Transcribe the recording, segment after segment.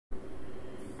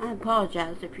I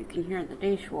apologize if you can hear the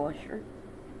dishwasher,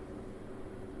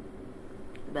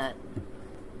 but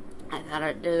I thought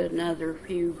I'd do another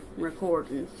few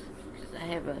recordings because I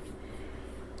have a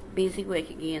busy week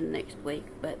again next week.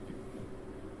 But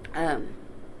I'm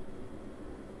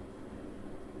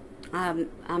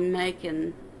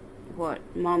making what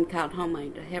Mom called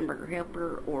homemade a hamburger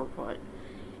helper, or what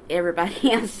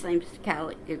everybody else seems to call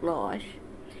it, goulash.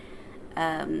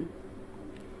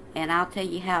 And I'll tell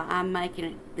you how I'm making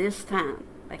it this time,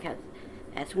 because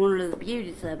that's one of the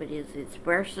beauties of it, is it's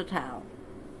versatile.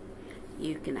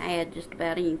 You can add just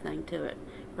about anything to it.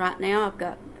 Right now I've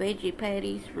got veggie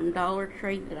patties from Dollar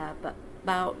Tree that I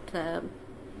bought a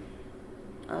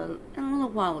little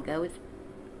while ago. It's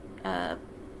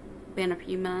been a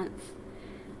few months.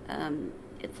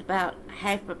 It's about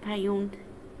half a pound.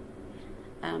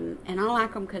 And I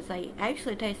like them because they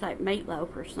actually taste like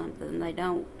meatloaf or something. They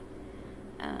don't,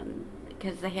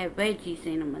 because they have veggies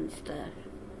in them and stuff.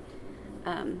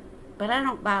 But I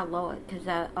don't buy a lot because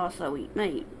I also eat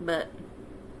meat. But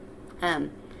I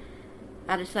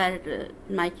decided to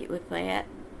make it with that.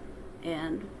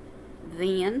 And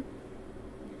then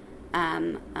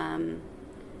I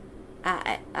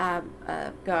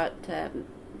got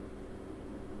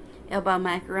elbow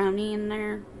macaroni in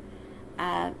there.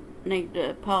 I need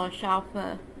to polish off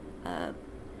a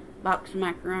box of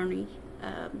macaroni,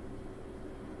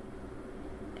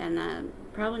 and I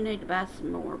probably need to buy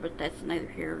some more, but that's neither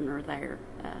here nor there.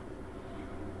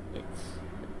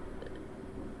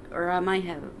 Or I may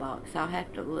have a box. I'll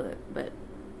have to look, but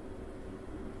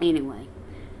anyway,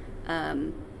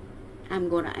 I'm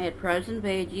going to add frozen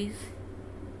veggies.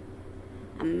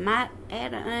 I might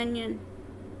add an onion.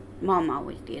 Mom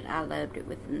always did. I loved it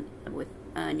with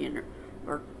onion,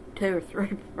 or 2 or 3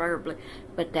 preferably,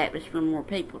 but that was for more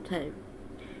people too.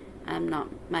 I'm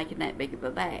not making that big of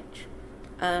a batch.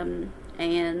 And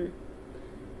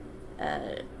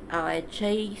I'll add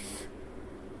cheese,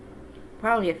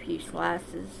 probably a few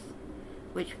slices,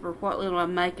 which for what little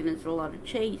I'm making is a lot of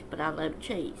cheese, but I love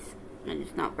cheese, and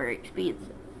it's not very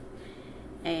expensive.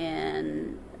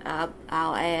 And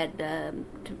I'll add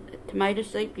tomato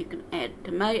soup. You can add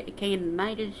canned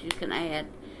tomatoes. You can add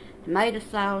tomato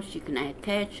sauce. You can add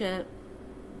ketchup.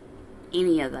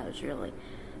 Any of those, really.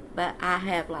 But I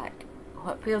have like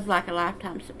what feels like a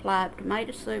lifetime supply of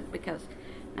tomato soup, because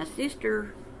my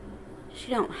sister,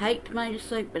 she don't hate tomato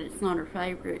soup, but it's not her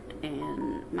favorite,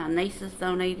 and my nieces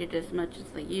don't eat it as much as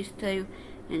they used to,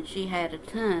 and she had a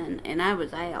ton, and I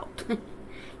was out.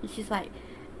 And she's like,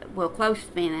 well, close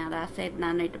to being out. I said, and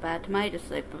I need to buy tomato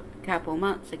soup a couple of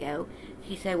months ago.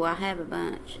 She said, well, I have a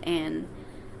bunch, and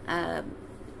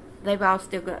they've all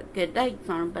still got good dates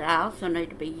on them, but I also need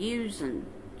to be using,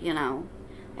 you know.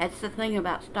 That's the thing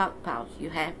about stockpiles.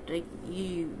 You have to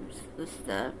use the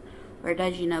stuff, or it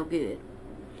does you no good.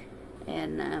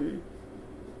 And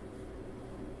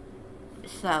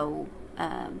so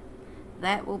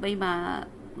that will be my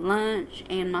lunch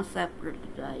and my supper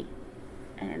today,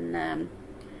 and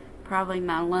probably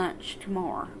my lunch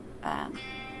tomorrow.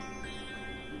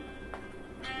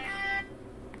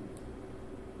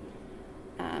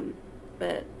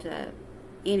 But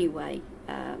anyway,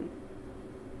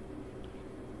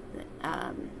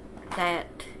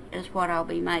 that is what I'll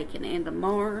be making. And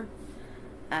tomorrow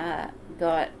I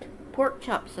got pork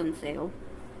chops on sale.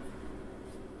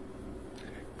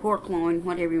 Pork loin,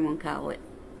 whatever you want to call it.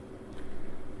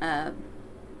 I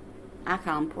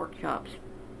call them pork chops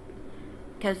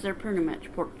because they're pretty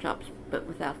much pork chops, but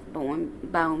without the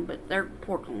bone, but they're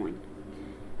pork loin.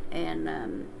 And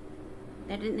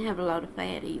they didn't have a lot of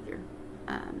fat either.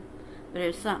 But it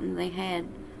was something they had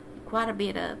quite a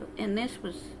bit of. And this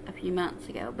was a few months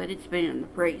ago, but it's been in the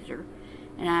freezer.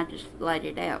 And I just laid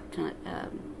it out to,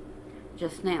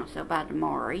 just now. So by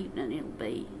tomorrow evening, it'll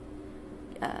be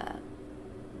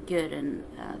good and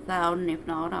thawed. And if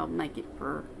not, I'll make it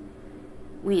for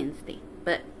Wednesday.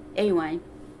 But anyway,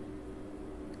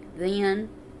 then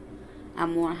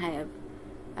I'm going to have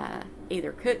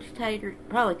either cooked taters,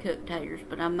 probably cooked taters,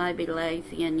 but I may be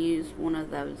lazy and use one of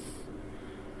those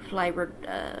flavored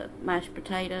mashed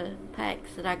potato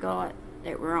packs that I got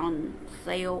that were on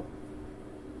sale.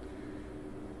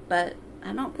 But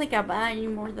I don't think I'll buy any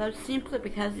more of those, simply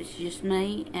because it's just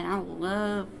me, and I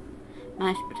love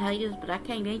mashed potatoes, but I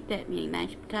can't eat that many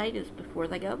mashed potatoes before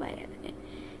they go bad.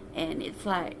 And it's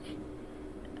like,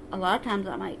 a lot of times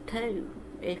I make 2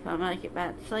 if I make it by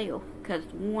itself, because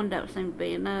 1 don't seem to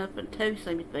be enough, and 2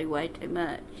 seems to be way too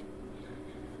much.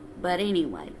 But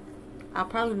anyway, I'll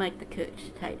probably make the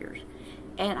cooked taters,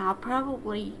 and I'll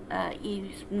probably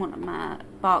use one of my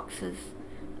boxes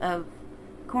of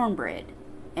cornbread,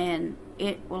 and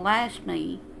it will last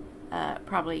me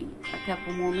probably a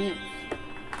couple more minutes.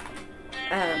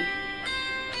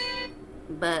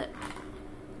 But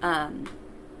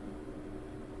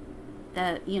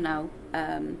you know,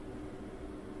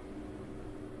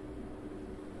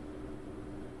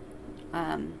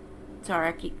 sorry,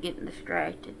 I keep getting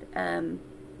distracted.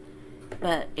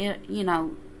 But it, you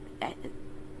know,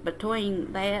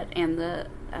 between that and the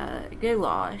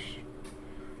goulash,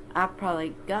 I've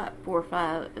probably got 4 or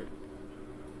 5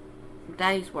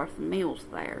 days worth of meals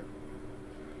there.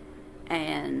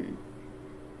 And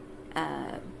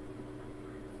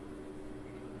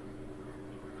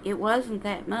it wasn't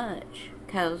that much,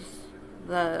 because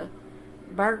the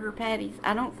burger patties,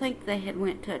 I don't think they had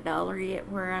went to $1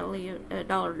 yet where I live,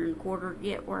 $1.25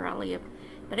 yet where I live.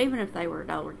 But even if they were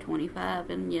 $1.25,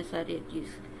 and yes, I did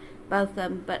use both of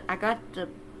them, but I got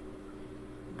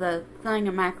the thing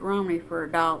of macaroni for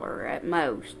 $1 at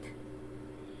most,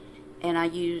 and I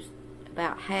used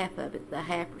about half of it, the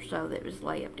half or so that was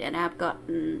left, and I've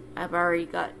already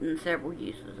gotten several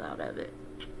uses out of it.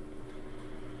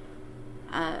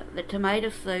 The tomato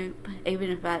soup, even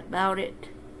if I bought it,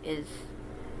 is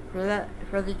for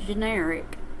the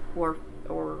generic or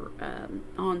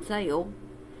on sale.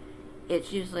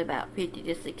 It's usually about 50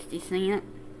 to 60 cents,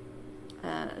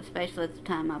 especially at the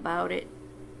time I bought it,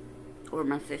 or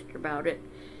my sister bought it.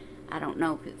 I don't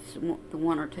know if it's the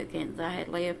 1 or 2 cans I had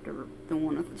left, or the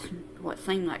one of what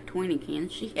seemed like 20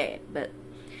 cans she had, but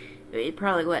it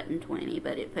probably wasn't 20,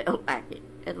 but it felt like it,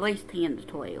 at least 10 to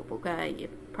 12, okay?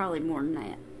 Probably more than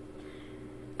that.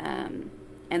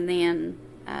 And then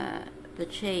the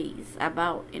cheese I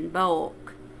bought in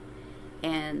bulk,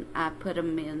 and I put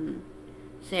them in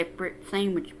separate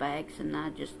sandwich bags, and I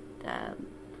just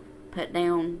put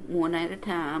down one at a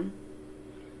time,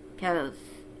 because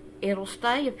it'll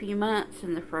stay a few months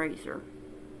in the freezer,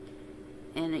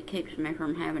 and it keeps me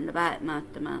from having to buy it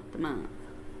month to month to month.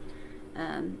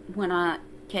 When I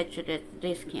catch it at the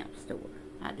discount store,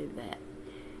 I do that.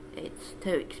 It's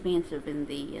too expensive in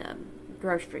the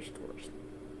grocery stores.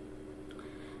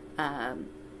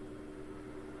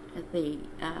 The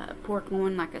pork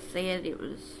loin, like I said, it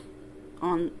was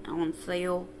on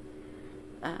sale.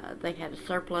 They had a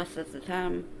surplus at the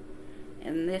time,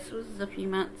 and this was a few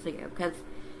months ago, because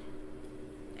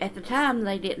at the time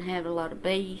they didn't have a lot of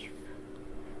beef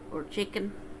or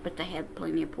chicken, but they had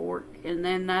plenty of pork. And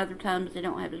then the other times they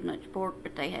don't have as much pork,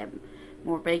 but they have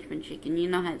more beef and chicken. You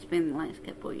know how it's been the last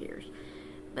couple of years.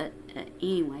 But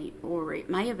anyway, or it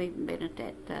may have even been at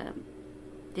that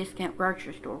discount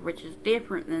grocery store, which is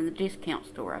different than the discount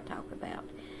store I talk about.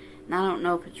 And I don't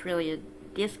know if it's really a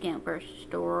discount grocery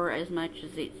store as much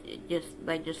as they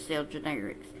just sell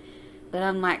generics. But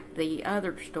unlike the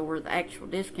other store, the actual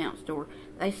discount store,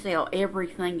 they sell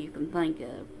everything you can think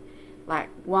of. Like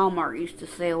Walmart used to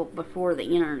sell before the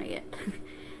internet.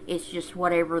 It's just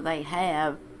whatever they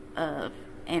have, and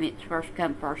it's first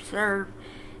come, first served.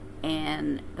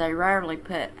 And they rarely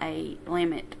put a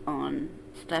limit on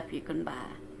stuff you can buy,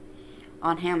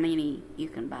 on how many you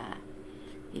can buy.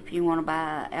 If you want to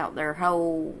buy out their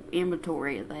whole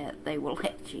inventory of that, they will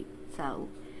let you. So,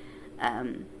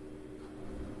 and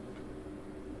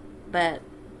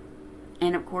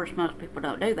of course most people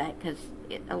don't do that, because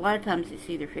a lot of times it's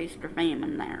either feast or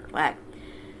famine there. Like,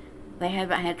 they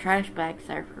haven't had trash bags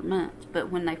there for months,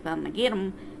 but when they finally get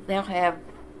them, they'll have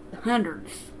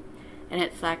hundreds. And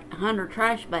it's like 100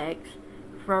 trash bags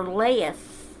for less,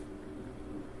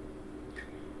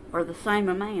 or the same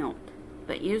amount,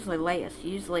 but usually less.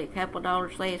 Usually a couple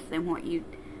dollars less than what you'd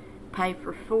pay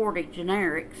for 40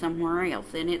 generic somewhere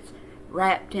else. And it's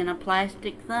wrapped in a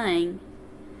plastic thing.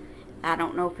 I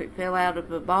don't know if it fell out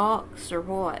of a box or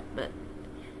what, but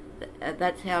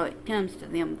that's how it comes to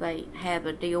them. They have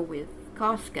a deal with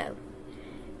Costco.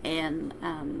 And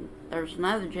there's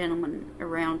another gentleman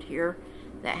around here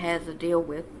that has a deal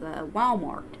with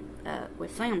Walmart,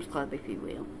 with Sam's Club, if you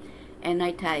will. And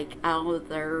they take all of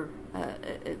their,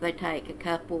 they take a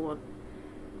couple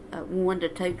of 1 to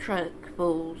 2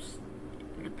 truckfuls,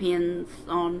 depends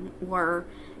on where,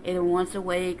 either once a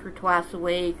week or twice a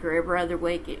week or every other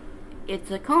week.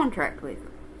 It's a contract with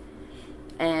them.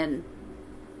 And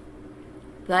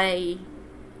they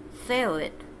sell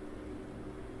it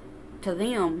to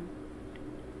them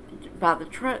by the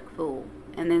truckful,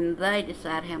 and then they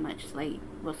decide how much they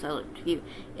will sell it to you.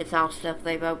 It's all stuff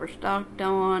they've overstocked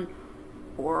on,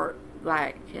 or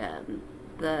like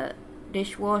the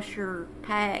dishwasher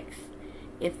packs,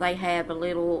 if they have a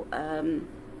little,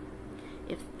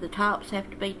 if the tops have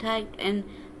to be taped, and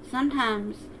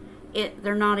sometimes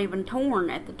they're not even torn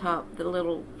at the top, the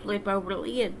little flip over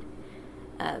lid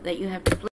that you have to flip